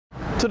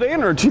Today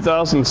in our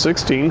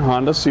 2016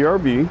 Honda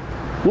CR-V,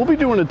 we'll be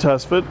doing a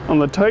test fit on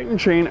the Titan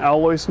Chain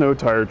Alloy Snow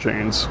Tire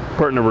Chains,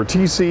 part number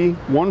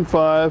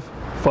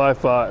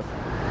TC1555,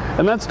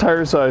 and that's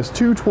tire size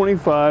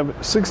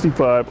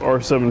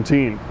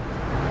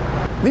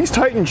 225/65R17. These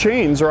Titan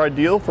chains are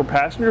ideal for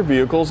passenger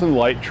vehicles and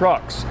light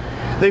trucks.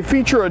 They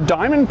feature a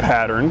diamond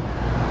pattern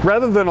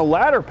rather than a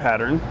ladder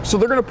pattern, so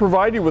they're going to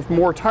provide you with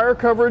more tire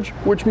coverage,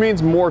 which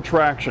means more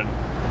traction.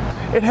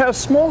 It has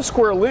small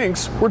square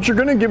links, which are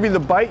going to give you the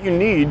bite you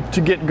need to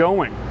get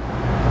going.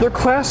 They're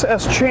Class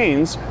S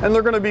chains, and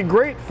they're going to be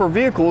great for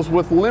vehicles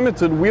with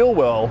limited wheel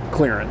well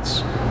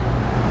clearance.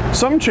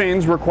 Some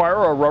chains require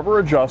a rubber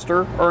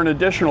adjuster or an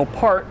additional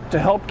part to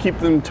help keep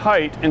them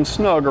tight and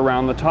snug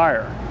around the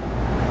tire.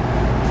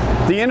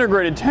 The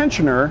integrated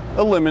tensioner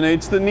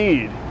eliminates the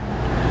need.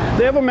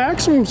 They have a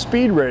maximum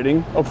speed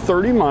rating of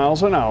 30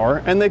 miles an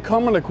hour, and they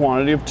come in a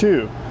quantity of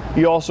 2.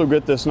 You also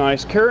get this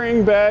nice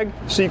carrying bag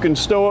so you can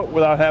stow it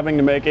without having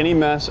to make any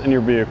mess in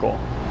your vehicle.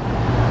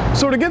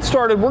 So to get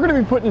started, we're going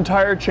to be putting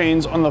tire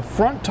chains on the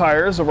front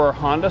tires of our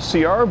Honda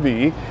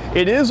CR-V.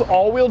 It is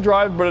all-wheel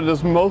drive, but it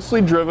is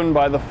mostly driven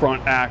by the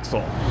front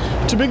axle.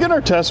 To begin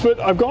our test fit,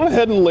 I've gone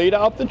ahead and laid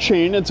out the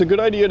chain. It's a good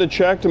idea to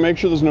check to make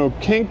sure there's no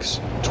kinks,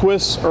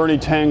 twists, or any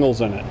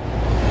tangles in it.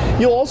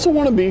 You'll also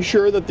want to be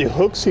sure that the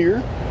hooks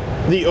here,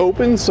 the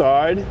open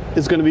side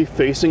is going to be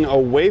facing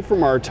away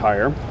from our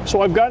tire,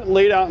 so I've got it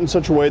laid out in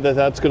such a way that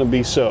that's going to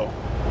be so.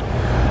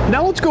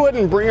 Now let's go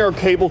ahead and bring our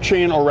cable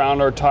chain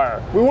around our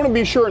tire. We want to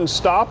be sure and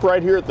stop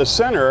right here at the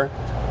center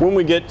when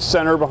we get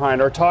center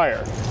behind our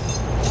tire.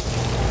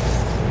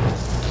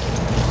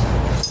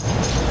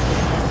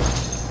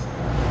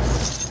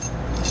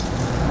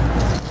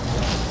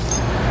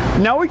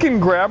 Now we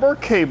can grab our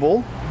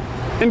cable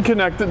and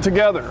connect it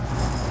together.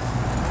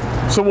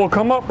 So we'll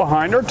come up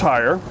behind our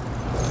tire,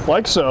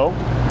 like so,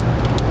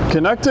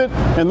 connect it,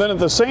 and then at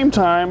the same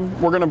time,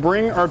 we're going to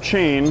bring our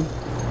chain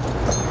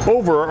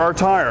over our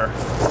tire,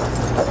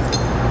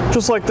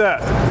 just like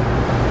that.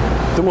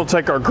 Then we'll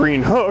take our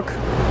green hook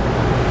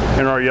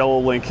and our yellow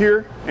link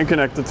here and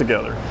connect it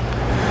together.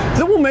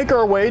 Then we'll make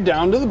our way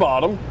down to the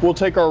bottom. We'll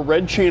take our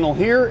red channel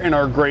here and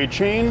our gray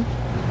chain.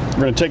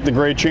 We're going to take the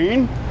gray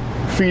chain,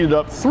 feed it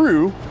up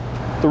through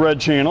the red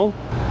channel,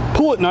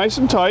 pull it nice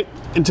and tight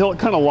until it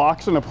kind of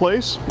locks into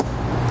place,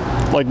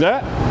 like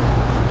that.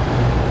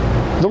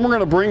 Then we're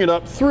going to bring it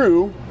up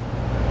through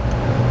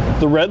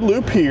the red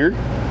loop here.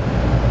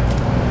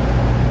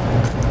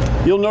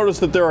 You'll notice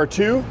that there are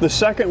 2. The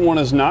second one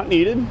is not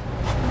needed.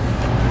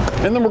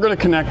 And then we're going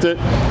to connect it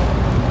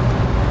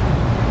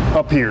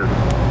up here.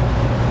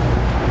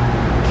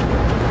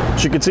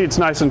 As you can see, it's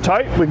nice and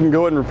tight. We can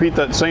go ahead and repeat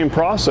that same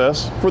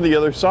process for the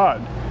other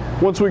side.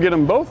 Once we get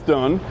them both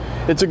done,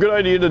 it's a good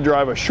idea to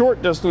drive a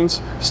short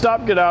distance,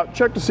 stop, get out,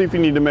 check to see if you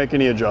need to make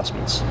any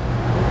adjustments.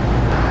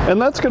 And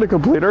that's going to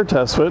complete our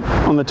test fit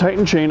on the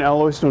Titan Chain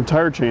Alloy Snow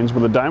Tire Chains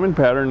with a diamond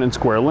pattern and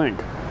square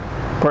link.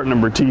 Part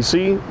number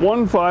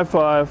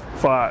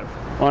TC1555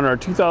 on our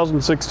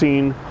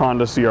 2016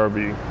 Honda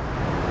CR-V.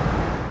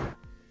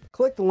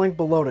 Click the link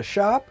below to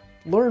shop,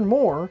 learn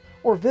more,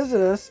 or visit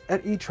us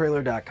at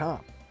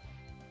etrailer.com.